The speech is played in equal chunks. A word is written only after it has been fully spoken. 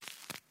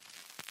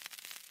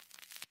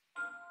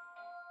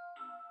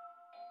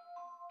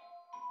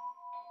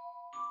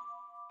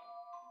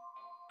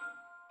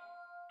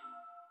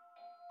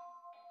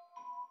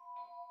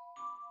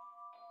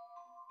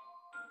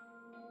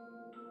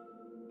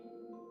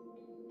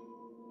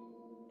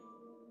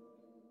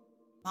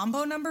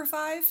Mambo number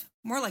 5?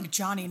 More like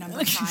Johnny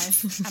number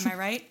 5. Am I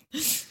right?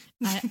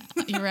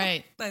 You're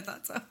right. I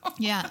thought so.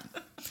 Yeah.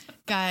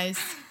 Guys,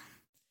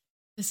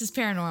 this is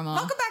Paranormal.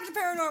 Welcome back to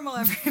Paranormal,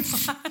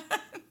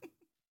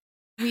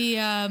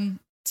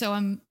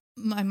 everyone.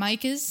 My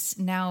mic is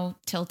now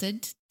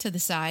tilted to the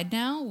side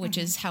now, which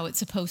is how it's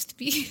supposed to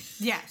be.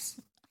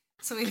 Yes.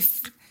 So every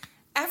day,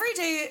 every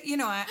day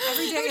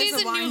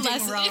is a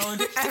winding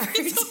road.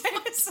 Every day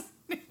is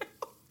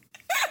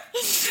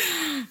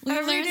we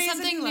learn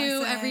something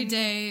new every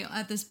day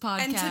at this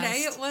podcast. And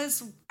today it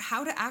was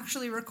how to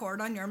actually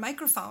record on your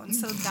microphone.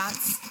 So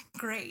that's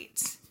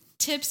great.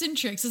 Tips and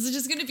tricks. This is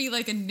just going to be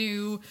like a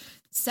new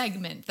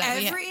segment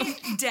that every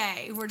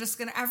day we're just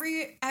gonna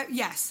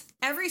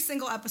every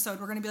single episode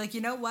we're gonna be like,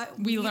 you know what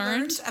we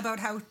learned about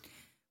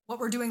what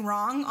we're doing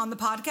wrong on the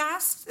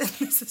podcast.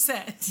 This is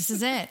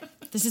it.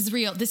 This is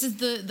real. This is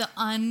the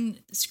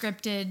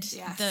unscripted,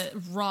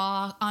 the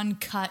raw,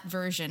 uncut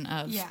version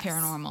of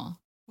Paranormal.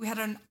 We had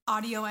an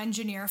audio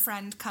engineer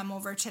friend come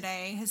over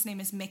today. His name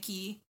is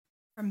Mickey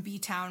from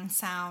B-Town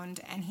Sound,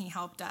 and he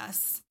helped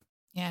us.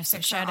 Yeah, so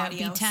shout out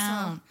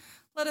B-Town. So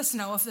let us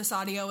know if this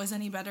audio is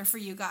any better for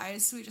you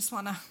guys. We just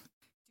want to do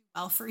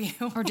well for you.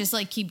 Or just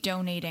like keep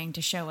donating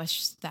to show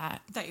us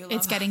that you love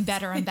it's getting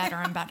better and better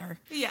and better.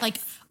 Yes. Like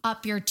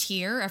up your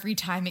tier every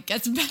time it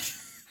gets better.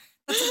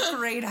 That's a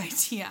great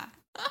idea.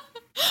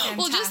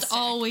 We'll just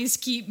always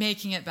keep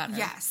making it better.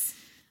 Yes.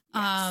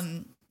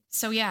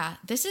 So yeah,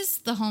 this is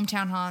the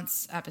Hometown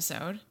Haunts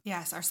episode.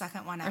 Yes, our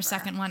second one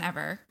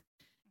ever.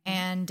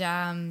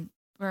 And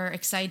we're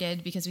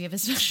excited because we have a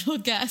special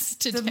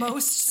guest today. The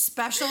most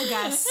special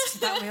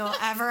guest that we'll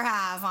ever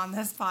have on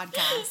this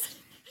podcast.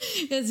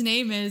 His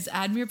name is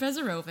Admir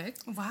Pezarovic.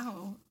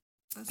 Wow.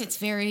 It's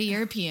very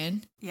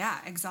European. Yeah,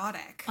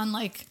 exotic.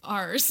 Unlike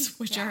ours,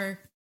 which are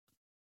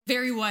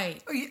very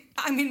white.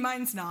 I mean,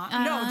 mine's not.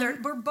 No, they're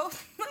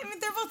both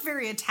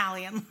very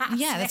Italian.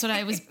 Yeah, that's what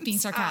I was being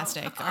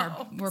sarcastic.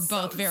 We're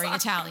both very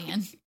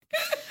Italian.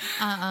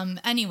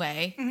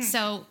 Anyway,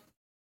 so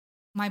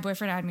my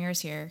boyfriend Admir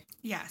is here.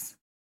 Yes.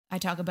 I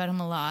talk about him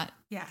a lot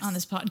on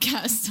this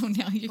podcast. So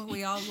now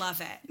we all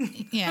love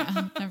it.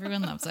 Yeah,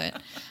 everyone loves it.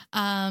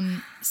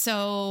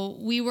 So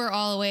we were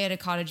all away at a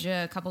cottage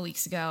a couple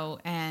weeks ago,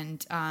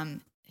 and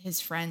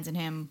his friends and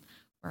him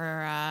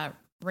were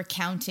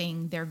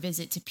recounting their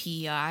visit to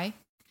PEI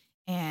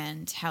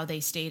and how they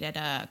stayed at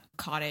a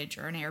cottage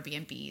or an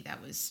Airbnb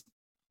that was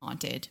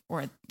haunted,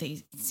 or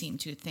they seemed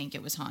to think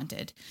it was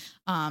haunted.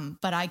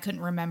 But I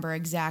couldn't remember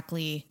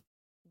exactly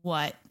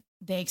what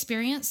they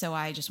experienced, so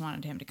I just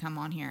wanted him to come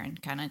on here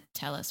and kind of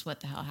tell us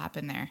what the hell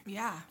happened there.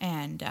 Yeah.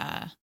 And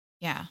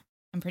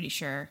I'm pretty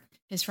sure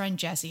his friend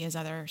Jesse has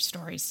other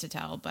stories to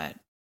tell, but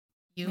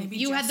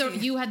you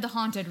had the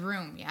haunted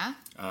room, yeah?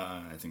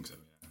 I think so,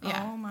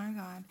 yeah. Oh my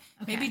God.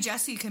 Okay. Maybe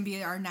Jesse can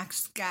be our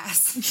next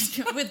guest.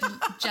 With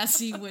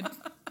Jesse he would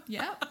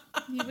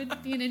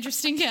be an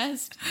interesting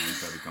guest. He'd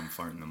probably come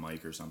fart in the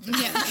mic or something.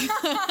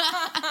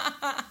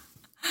 Yeah.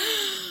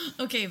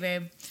 Okay,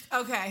 babe.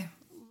 Okay.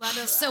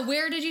 So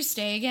where did you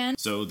stay again?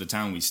 So the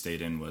town we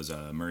stayed in was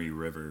Murray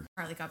River.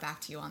 Harley got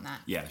back to you on that.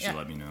 Yeah, she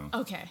let me know.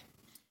 Okay.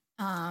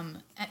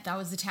 That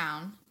was the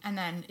town. And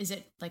then is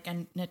it like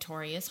a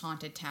notorious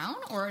haunted town,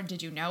 or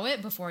did you know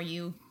it before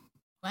you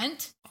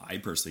went? I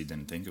personally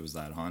didn't think it was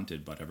that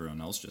haunted, but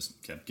everyone else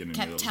just kept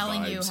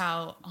telling vibes. You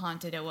how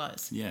haunted it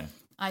was. Yeah.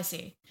 I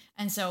see.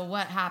 And so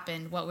what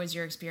happened? What was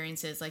your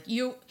experiences? Like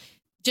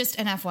just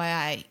an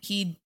FYI,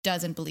 he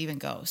doesn't believe in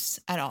ghosts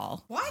at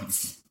all.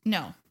 What?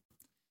 No.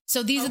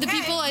 So these are the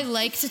people I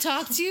like to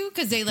talk to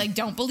because they like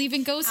don't believe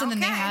in ghosts, and then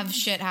they have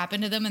shit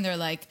happen to them and they're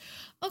like,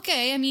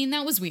 okay, I mean,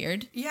 that was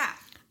weird. Yeah.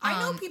 I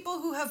know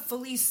people who have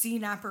fully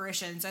seen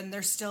apparitions and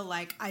they're still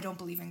like, I don't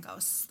believe in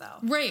ghosts though.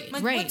 Right,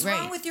 like, what's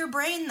wrong with your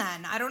brain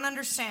then? I don't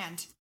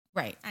understand.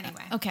 Right.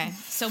 Anyway. Okay.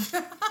 So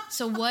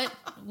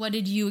what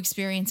did you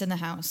experience in the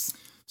house?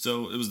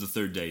 So it was the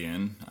third day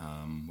in.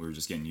 We were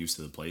just getting used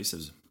to the place. It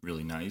was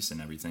really nice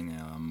and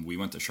everything. We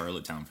went to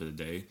Charlottetown for the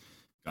day.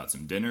 Got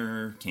some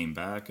dinner, came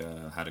back,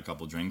 had a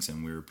couple drinks,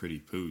 and we were pretty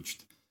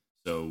pooched.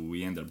 So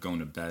we ended up going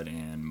to bed,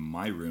 and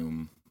my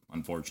room,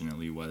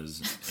 unfortunately,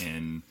 was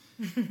in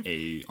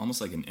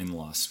almost like an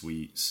in-law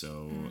suite.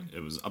 So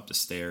it was up the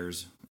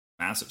stairs,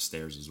 massive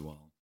stairs as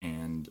well,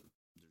 and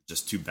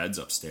just two beds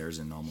upstairs,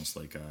 and almost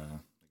like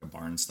a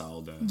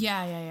barn-styled.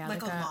 Yeah.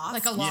 Like a loft?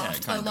 Like a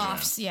loft. Yeah,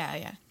 lofts.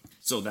 Yeah.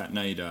 So that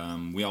night,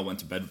 we all went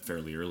to bed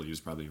fairly early. It was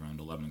probably around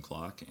 11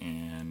 o'clock,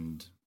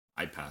 and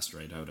I passed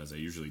right out as I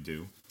usually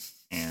do.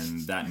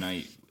 And that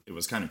night, it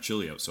was kind of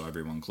chilly out, so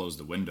everyone closed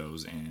the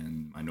windows,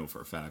 and I know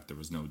for a fact there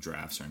was no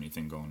drafts or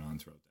anything going on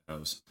throughout the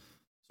house.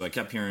 So I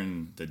kept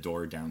hearing the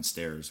door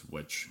downstairs,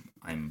 which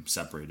I'm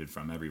separated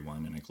from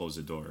everyone, and I closed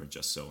the door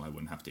just so I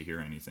wouldn't have to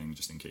hear anything,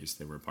 just in case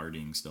they were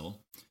partying still.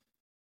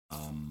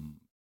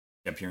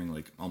 Kept hearing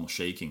like almost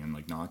shaking and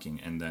like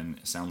knocking, and then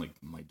it sounded like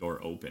my door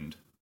opened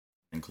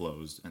and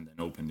closed, and then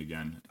opened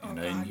again, and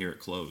I didn't hear it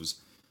close.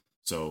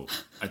 So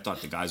I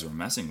thought the guys were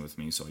messing with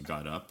me, so I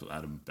got up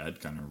out of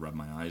bed, kind of rubbed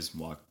my eyes,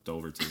 walked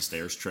over to the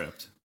stairs,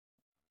 tripped,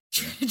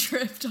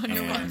 tripped on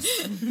your And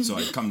one. so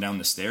I come down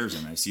the stairs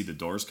and I see the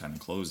doors kind of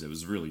closed. It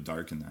was really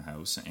dark in the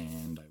house,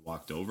 and I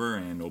walked over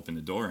and opened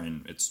the door,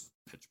 and it's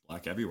pitch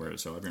black everywhere.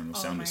 So everyone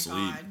was sound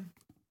asleep,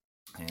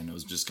 and I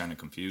was just kind of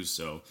confused.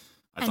 So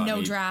I thought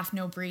no draft,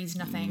 no breeze,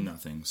 nothing.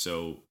 Nothing.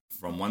 So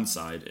from one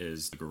side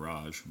is the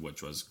garage,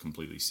 which was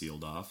completely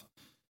sealed off.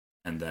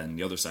 And then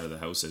the other side of the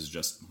house is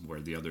just where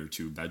the other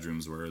 2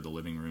 bedrooms were, the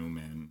living room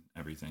and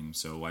everything.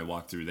 So I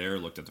walked through there,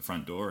 looked at the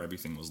front door,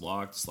 everything was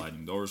locked,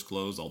 sliding doors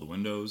closed, all the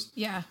windows.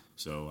 Yeah.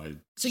 So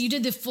you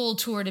did the full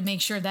tour to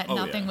make sure that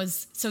nothing yeah.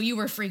 was, so you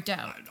were freaked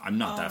out. I'm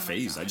not that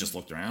phased. I just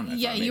looked around.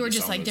 Yeah, you were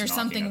just like, there's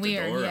something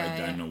weird. Yeah, I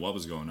didn't know what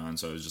was going on,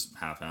 so I was just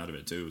half out of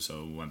it too.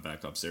 So went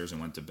back upstairs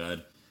and went to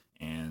bed.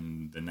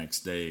 And the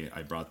next day,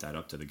 I brought that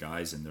up to the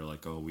guys, and they're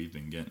like, "Oh, we've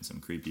been getting some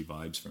creepy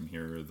vibes from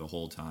here the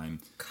whole time."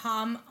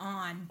 Come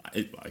on.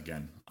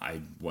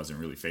 I wasn't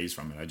really fazed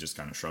from it. I just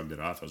kind of shrugged it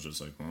off. I was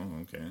just like,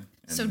 "Oh, okay."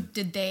 And so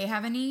did they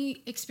have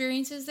any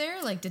experiences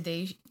there? Like, did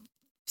they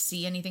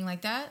see anything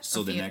like that?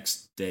 So the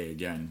next day,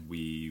 again,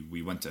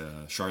 we went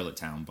to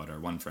Charlottetown, but our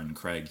one friend,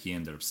 Craig, he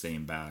ended up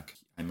staying back.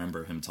 I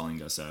remember him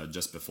telling us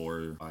just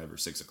before 5 or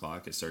 6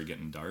 o'clock, it started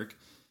getting dark.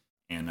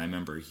 And I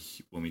remember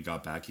when we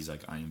got back, he's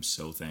like, "I am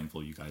so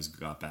thankful you guys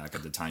got back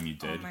at the time you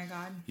did." Oh my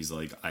God. He's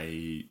like,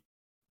 "I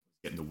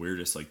getting the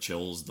weirdest like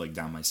chills like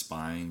down my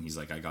spine." He's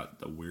like, "I got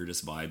the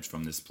weirdest vibes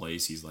from this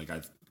place." He's like,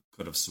 "I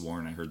could have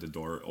sworn I heard the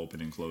door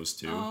open and close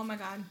too." Oh my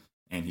God.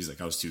 And he's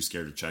like, "I was too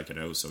scared to check it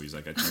out." So he's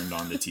like, "I turned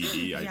on the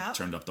TV, I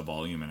turned up the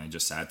volume, and I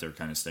just sat there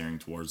kind of staring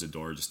towards the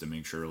door just to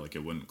make sure like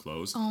it wouldn't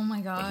close." Oh my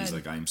God. But he's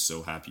like, "I am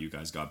so happy you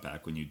guys got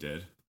back when you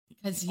did."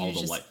 Because all the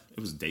light. It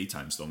was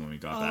daytime still when we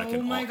got back, Oh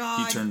and my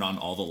God. he turned on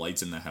all the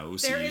lights in the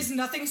house. There is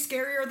nothing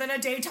scarier than a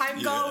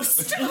daytime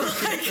ghost.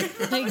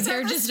 like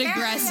they're just scariest.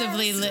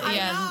 aggressively lit. I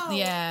Yeah, know.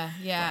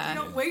 yeah. They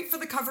don't wait for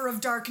the cover of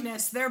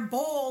darkness. They're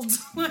bold.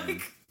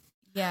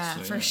 Yeah,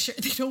 So, for yeah. sure.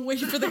 They don't wait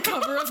for the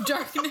cover of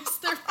darkness.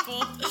 They're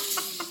bold.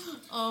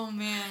 Oh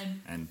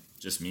man. And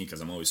just me,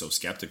 because I'm always so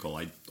skeptical,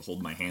 I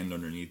hold my hand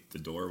underneath the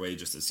doorway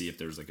just to see if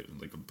there's like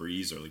a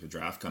breeze or like a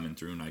draft coming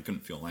through, and I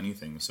couldn't feel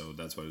anything. So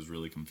that's why I was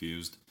really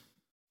confused.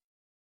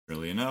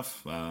 Really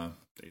enough,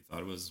 they thought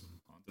it was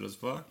haunted as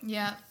fuck.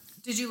 Yeah.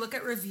 Did you look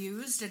at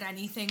reviews? Did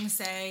anything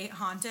say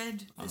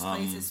haunted? This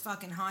place is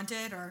fucking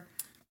haunted, or?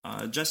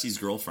 Jesse's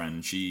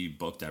girlfriend, she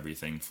booked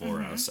everything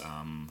for us.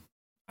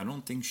 I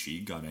don't think she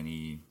got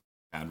any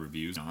bad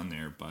reviews on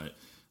there, but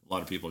a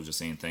lot of people are just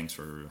saying thanks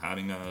for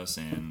having us,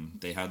 and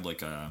they had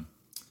like a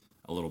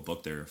little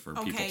book there for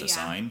people to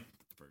sign,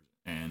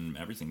 and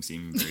everything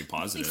seemed very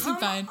positive. Come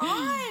Fine.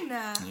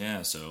 on.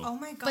 Yeah, so Oh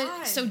my God.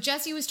 But so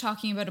Jesse was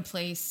talking about a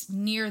place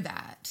near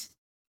that,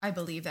 I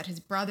believe, that his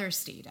brother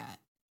stayed at.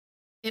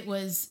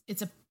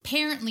 It's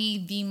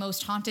apparently the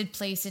most haunted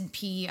place in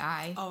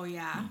PEI. Oh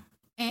yeah.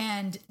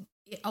 And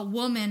a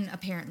woman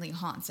apparently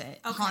haunts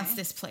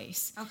this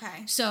place.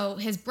 Okay. So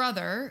his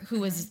brother,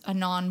 who is a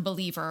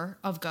non-believer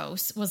of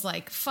ghosts, was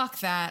like, "Fuck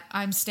that.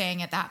 I'm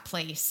staying at that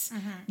place.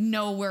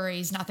 No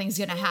worries. Nothing's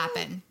going to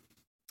happen."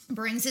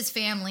 Brings his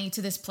family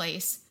to this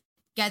place,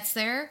 gets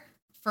there,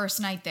 first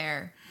night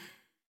there.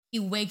 He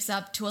wakes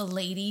up to a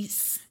lady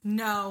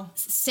No.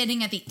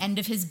 sitting at the end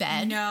of his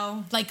bed.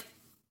 No. Like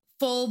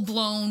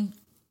full-blown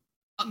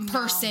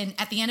person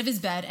at the end of his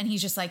bed. And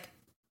he's just like,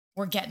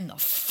 "We're getting the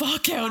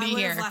fuck out of I would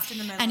here." have left in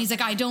the middle And he's of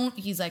like, the night.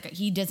 he's like,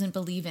 he doesn't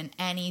believe in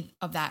any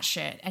of that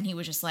shit. And he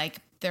was just like,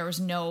 there was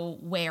no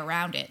way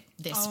around it.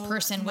 This Oh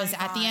person was my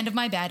at the God. end of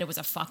my bed. It was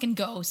a fucking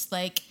ghost.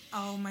 Like,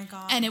 Oh my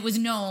God. and it was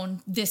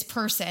known, this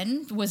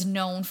person was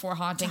known for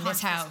haunting To haunt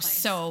this this house. place.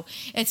 So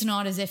it's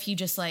not as if he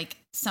just like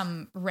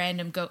some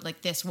random goat,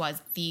 like this was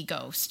the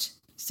ghost.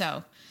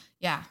 So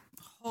yeah,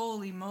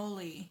 Holy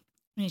moly.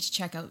 we need to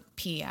check out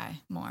PEI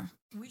more.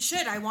 We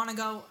should. I want to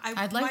go.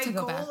 I'd like my to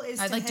go back. goal is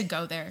I'd like to hit-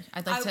 go there.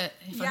 I'd like to,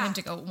 if I'm going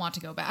to go, want to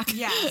go back.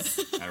 Yes.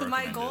 I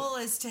My recommend goal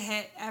is to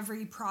hit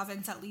every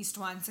province at least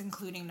once,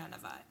 including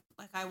Nunavut.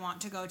 Like, I want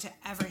to go to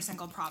every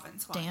single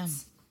province once. Damn.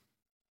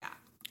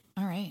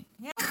 Yeah. All right.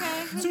 Yeah.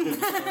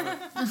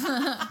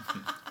 Okay.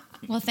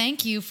 Well,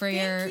 thank you for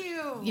Thank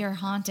you. your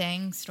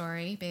haunting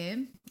story,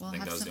 babe. We'll I think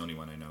have that was some- the only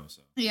one I know.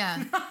 So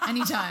Yeah,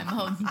 anytime.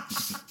 I'll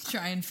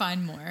try and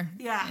find more.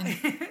 Yeah.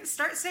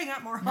 Start staying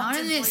at more Not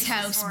haunted in this places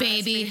house, for us,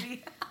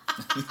 baby.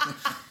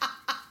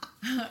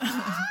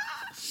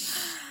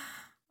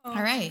 Oh All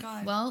my right.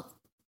 God. Well,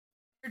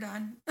 You're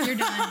done. you're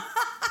done.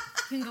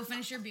 You can go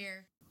finish your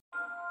beer.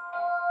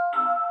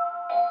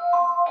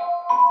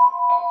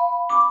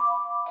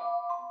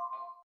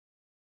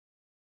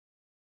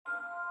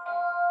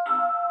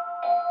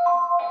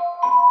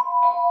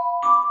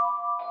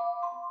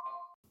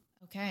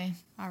 Okay,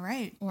 All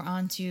right. we're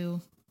on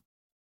to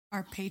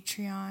Our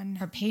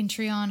Patreon. our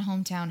Patreon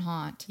Hometown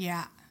Haunt.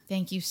 Yeah.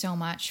 Thank you so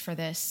much for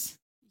this.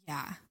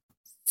 Yeah.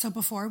 So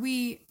before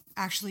we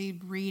actually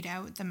read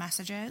out the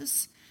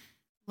messages,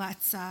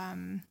 let's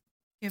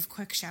give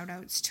quick shout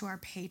outs to our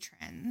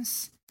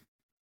patrons.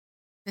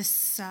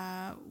 This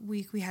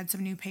week we had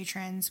some new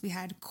patrons. We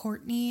had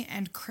Courtney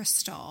and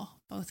Crystal,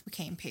 both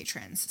became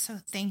patrons. So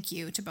thank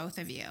you to both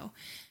of you.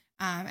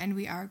 And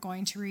we are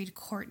going to read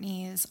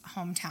Courtney's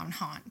hometown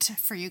haunt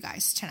for you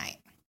guys tonight.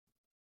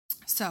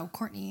 So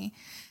Courtney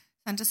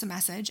sent us a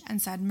message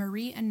and said,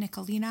 Marie and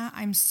Nicolina,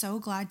 I'm so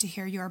glad to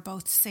hear you are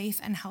both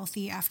safe and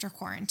healthy after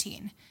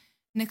quarantine.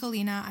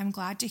 Nicolina, I'm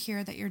glad to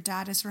hear that your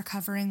dad is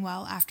recovering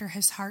well after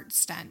his heart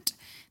stent.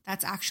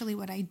 That's actually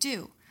what I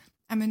do.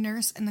 I'm a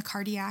nurse in the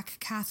cardiac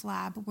cath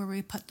lab where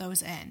we put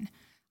those in.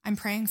 I'm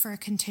praying for a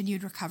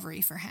continued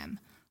recovery for him.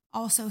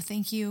 Also,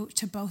 thank you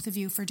to both of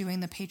you for doing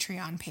the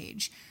Patreon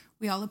page.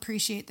 We all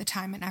appreciate the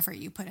time and effort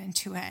you put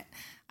into it.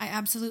 I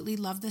absolutely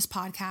love this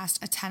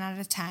podcast, a 10 out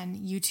of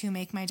 10. You two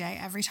make my day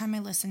every time I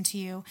listen to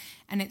you,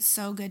 and it's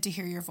so good to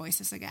hear your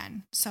voices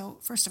again. So,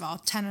 first of all,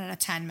 10 out of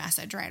 10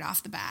 message right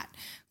off the bat.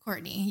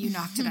 Courtney, you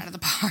knocked it out of the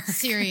park.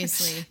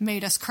 Seriously.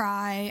 Made us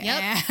cry.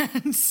 Yep.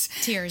 And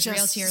tears,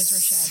 real tears were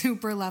shed.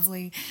 Super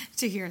lovely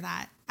to hear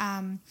that.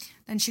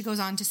 Then she goes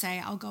on to say,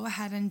 I'll go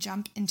ahead and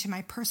jump into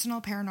my personal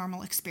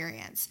paranormal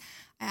experience.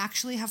 I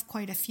actually have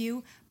quite a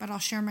few, but I'll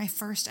share my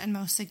first and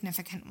most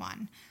significant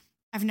one.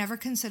 I've never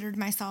considered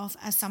myself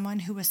as someone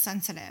who was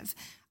sensitive.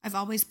 I've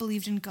always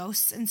believed in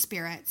ghosts and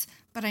spirits,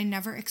 but I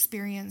never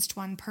experienced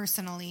one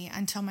personally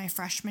until my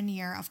freshman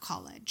year of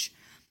college.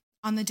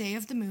 On the day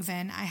of the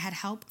move-in, I had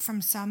help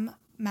from some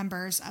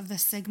members of the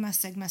Sigma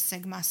Sigma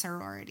Sigma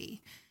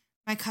sorority.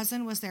 My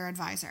cousin was their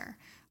advisor.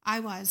 I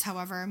was,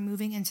 however,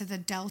 moving into the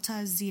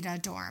Delta Zeta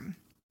dorm.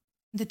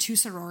 The two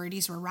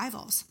sororities were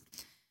rivals.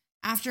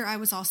 After I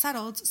was all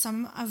settled,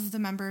 some of the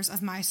members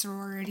of my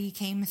sorority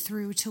came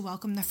through to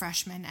welcome the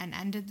freshmen and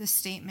ended the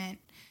statement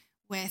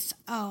with,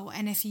 oh,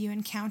 and if you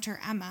encounter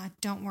Emma,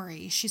 don't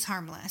worry, she's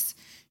harmless.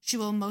 She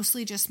will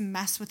mostly just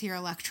mess with your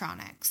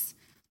electronics.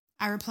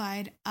 I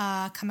replied,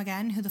 come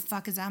again? Who the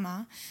fuck is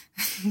Emma?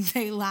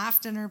 They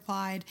laughed and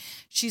replied,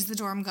 she's the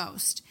dorm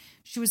ghost.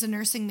 She was a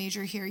nursing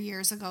major here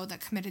years ago that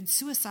committed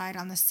suicide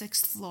on the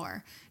 6th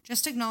floor.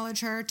 Just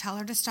acknowledge her, tell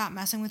her to stop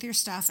messing with your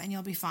stuff, and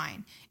you'll be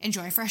fine.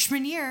 Enjoy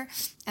freshman year.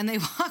 And they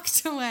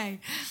walked away.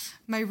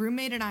 My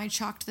roommate and I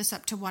chalked this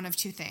up to one of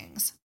two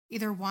things.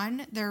 Either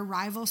one, their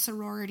rival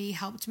sorority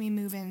helped me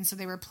move in so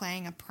they were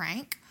playing a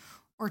prank,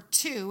 or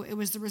two, it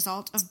was the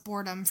result of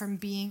boredom from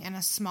being in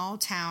a small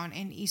town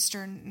in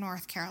eastern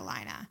North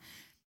Carolina.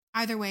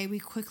 Either way, we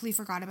quickly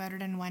forgot about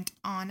it and went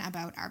on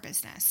about our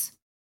business.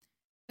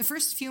 The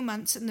first few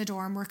months in the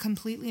dorm were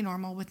completely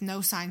normal with no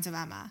signs of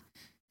Emma.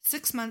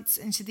 6 months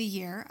into the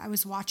year, I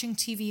was watching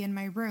TV in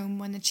my room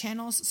when the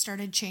channels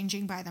started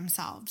changing by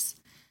themselves.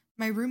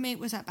 My roommate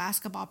was at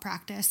basketball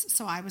practice,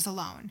 so I was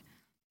alone.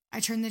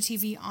 I turned the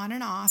TV on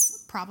and off,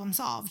 problem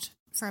solved,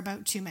 for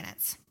about 2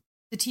 minutes.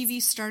 The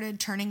TV started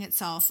turning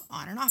itself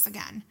on and off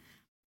again.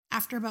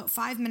 After about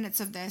 5 minutes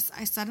of this,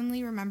 I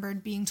suddenly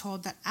remembered being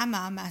told that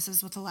Emma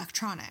messes with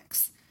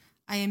electronics.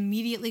 I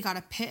immediately got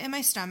a pit in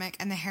my stomach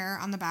and the hair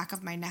on the back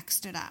of my neck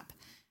stood up.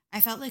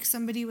 I felt like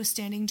somebody was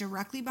standing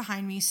directly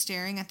behind me,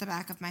 staring at the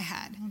back of my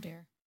head. Oh,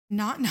 dear.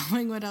 Not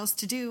knowing what else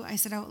to do, I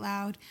said out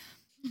loud,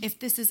 if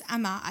this is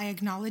Emma, I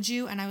acknowledge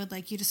you and I would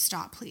like you to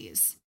stop,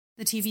 please.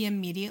 The TV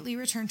immediately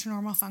returned to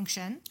normal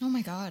function. Oh,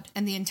 my God.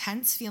 And the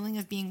intense feeling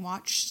of being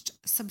watched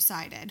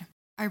subsided.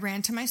 I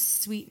ran to my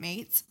suite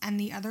mates and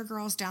the other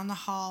girls down the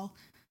hall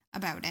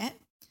about it,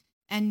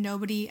 and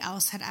nobody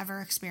else had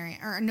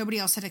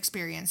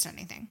experienced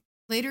anything.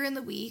 Later in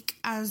the week,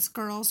 as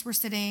girls were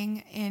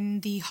sitting in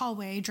the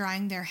hallway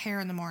drying their hair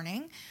in the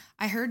morning,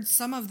 I heard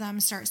some of them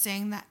start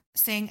saying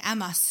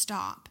Emma,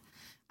 stop.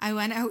 I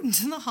went out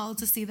into the hall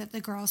to see that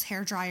the girls'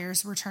 hair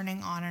dryers were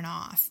turning on and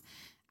off.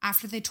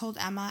 After they told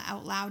Emma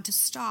out loud to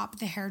stop,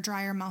 the hair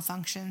dryer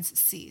malfunctions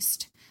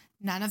ceased.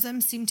 None of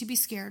them seemed to be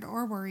scared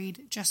or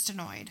worried, just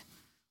annoyed.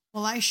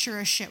 Well, I sure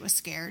as shit was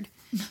scared.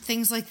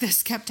 Things like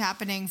this kept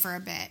happening for a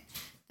bit,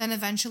 then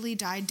eventually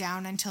died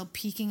down until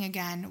peaking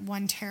again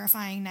one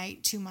terrifying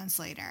night 2 months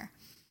later.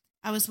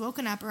 I was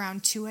woken up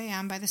around 2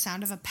 a.m. by the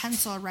sound of a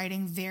pencil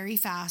writing very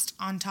fast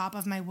on top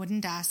of my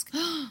wooden desk,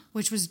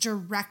 which was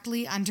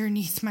directly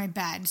underneath my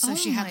bed. So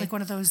she had like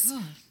one of those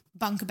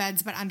bunk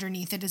beds, but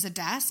underneath it is a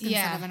desk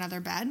instead of another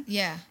bed.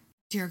 Yeah.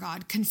 Dear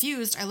God.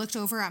 Confused, I looked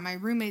over at my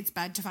roommate's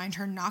bed to find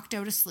her knocked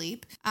out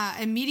asleep.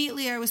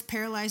 Immediately, I was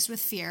paralyzed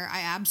with fear. I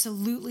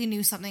absolutely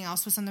knew something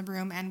else was in the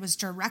room and was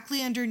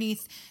directly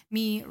underneath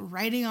me,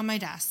 writing on my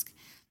desk.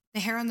 The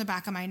hair on the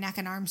back of my neck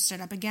and arms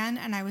stood up again,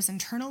 and I was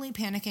internally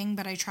panicking,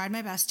 but I tried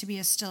my best to be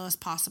as still as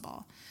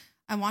possible.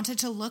 I wanted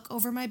to look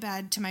over my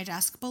bed to my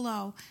desk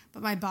below,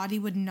 but my body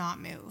would not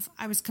move.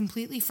 I was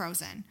completely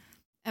frozen.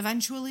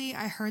 Eventually,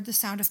 I heard the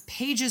sound of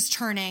pages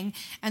turning,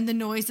 and the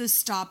noises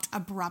stopped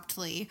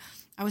abruptly.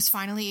 I was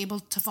finally able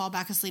to fall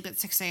back asleep at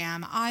 6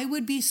 a.m. I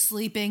would be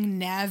sleeping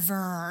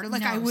never.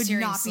 I would seriously.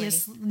 not be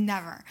asleep.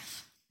 Never.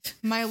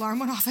 My alarm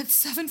went off at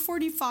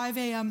 7:45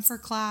 a.m. for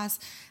class,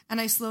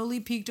 and I slowly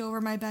peeked over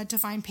my bed to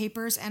find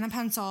papers and a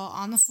pencil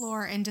on the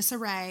floor in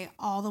disarray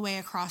all the way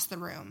across the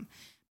room.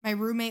 My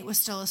roommate was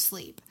still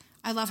asleep.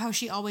 I love how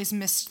she always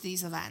missed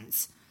these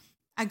events.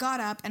 I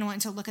got up and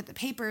went to look at the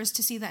papers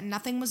to see that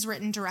nothing was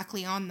written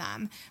directly on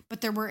them,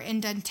 but there were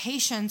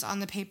indentations on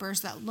the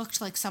papers that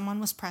looked like someone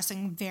was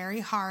pressing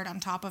very hard on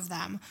top of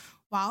them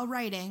while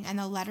writing and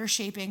the letter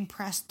shaping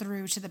pressed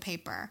through to the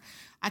paper.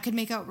 I could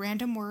make out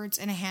random words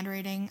in a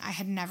handwriting I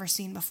had never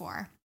seen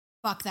before.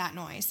 Fuck that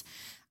noise.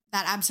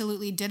 That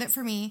absolutely did it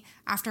for me.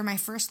 After my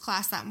first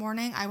class that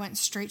morning, I went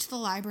straight to the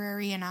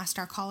library and asked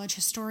our college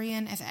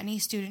historian if any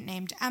student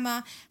named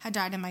Emma had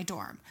died in my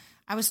dorm.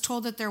 I was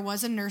told that there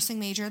was a nursing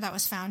major that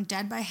was found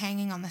dead by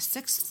hanging on the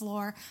 6th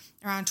floor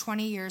around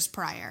 20 years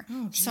prior.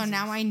 So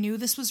now I knew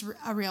this was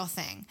a real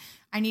thing.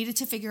 I needed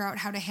to figure out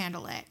how to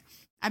handle it.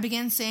 I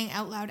began saying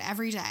out loud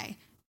every day,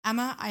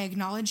 Emma, I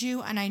acknowledge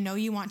you and I know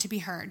you want to be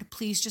heard.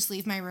 Please just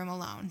leave my room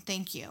alone.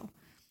 Thank you.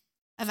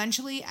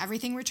 Eventually,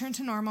 everything returned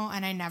to normal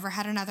and I never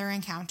had another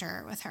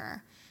encounter with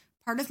her.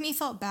 Part of me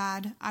felt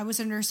bad. I was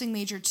a nursing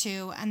major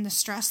too, and the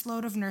stress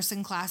load of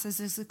nursing classes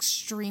is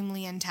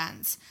extremely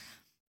intense.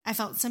 I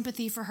felt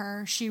sympathy for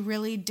her. She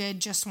really did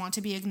just want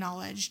to be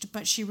acknowledged,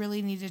 but she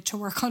really needed to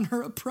work on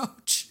her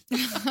approach.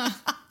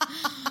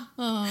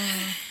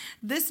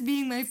 This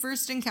being my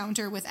first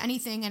encounter with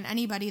anything and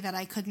anybody that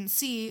I couldn't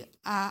see,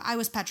 I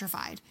was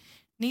petrified.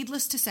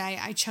 Needless to say,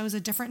 I chose a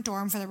different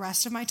dorm for the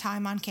rest of my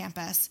time on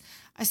campus.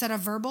 I said a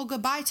verbal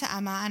goodbye to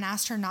Emma and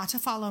asked her not to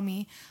follow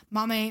me.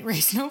 Mama ain't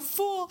raised no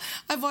fool.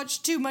 I've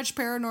watched too much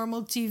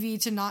paranormal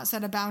TV to not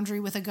set a boundary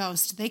with a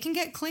ghost. They can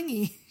get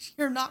clingy.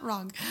 You're not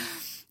wrong.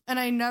 And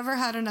I never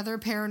had another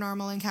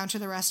paranormal encounter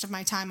the rest of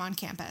my time on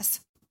campus.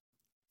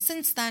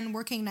 Since then,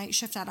 working night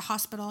shift at a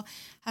hospital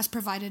has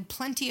provided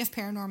plenty of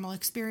paranormal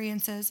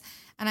experiences,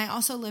 and I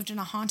also lived in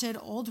a haunted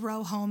old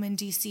row home in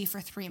DC for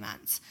 3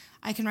 months.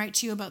 I can write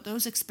to you about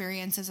those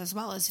experiences as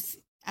well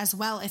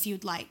if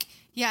you'd like.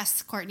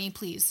 Yes, Courtney,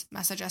 please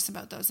message us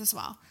about those as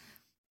well.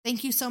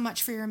 Thank you so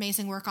much for your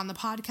amazing work on the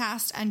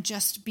podcast and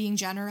just being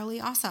generally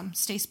awesome.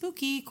 Stay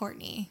spooky,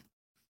 Courtney.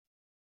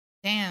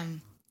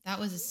 Damn, that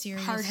was a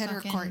serious hard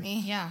hitter,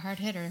 Courtney. Yeah, hard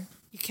hitter.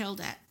 You killed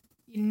it.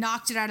 You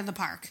knocked it out of the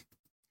park.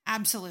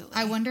 Absolutely.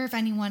 I wonder if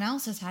anyone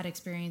else has had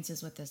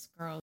experiences with this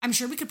girl. I'm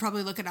sure we could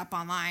probably look it up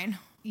online.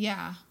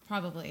 Yeah,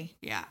 probably.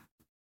 Yeah.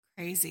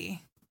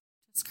 Crazy.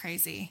 It's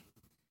crazy.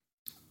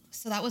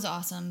 So that was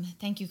awesome.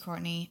 Thank you,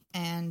 Courtney.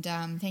 And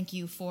thank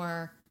you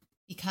for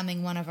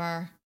becoming one of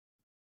our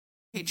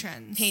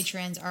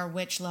patrons, our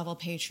witch level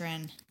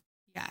patron.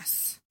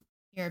 Yes.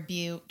 You're a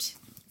beaut.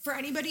 For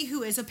anybody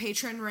who is a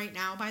patron right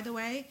now, by the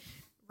way,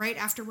 right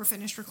after we're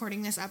finished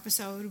recording this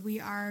episode, we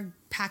are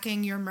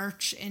packing your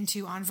merch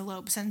into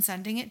envelopes and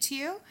sending it to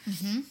you,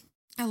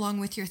 along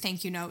with your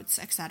thank you notes,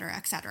 et cetera,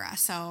 et cetera.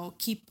 So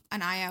keep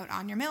an eye out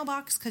on your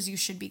mailbox because you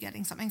should be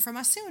getting something from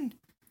us soon.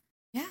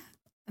 Yeah.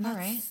 All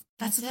right.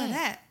 That's about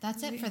it.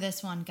 That's it for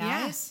this one,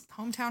 guys. Yeah.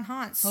 Hometown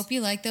Haunts. Hope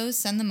you like those.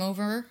 Send them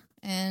over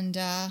and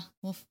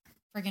we'll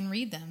friggin'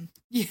 read them.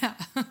 Yeah.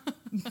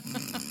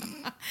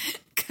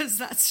 Because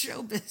that's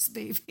showbiz,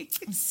 baby.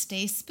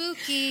 Stay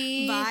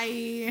spooky.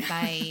 Bye.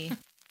 Bye.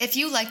 If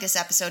you like this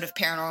episode of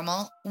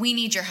Paranormal, we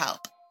need your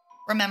help.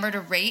 Remember to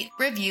rate,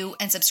 review,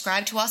 and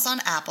subscribe to us on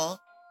Apple.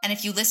 And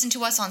if you listen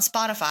to us on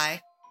Spotify,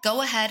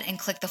 go ahead and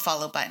click the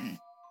follow button.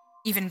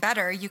 Even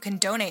better, you can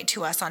donate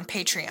to us on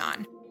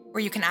Patreon,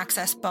 where you can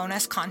access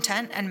bonus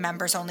content and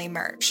members-only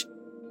merch.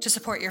 To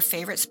support your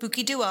favorite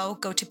spooky duo,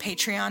 go to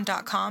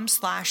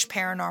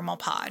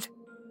patreon.com/paranormalpod.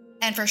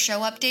 And for show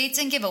updates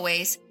and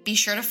giveaways, be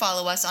sure to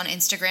follow us on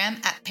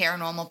Instagram at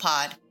Paranormal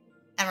Pod.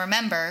 And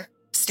remember,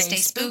 stay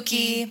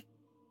spooky.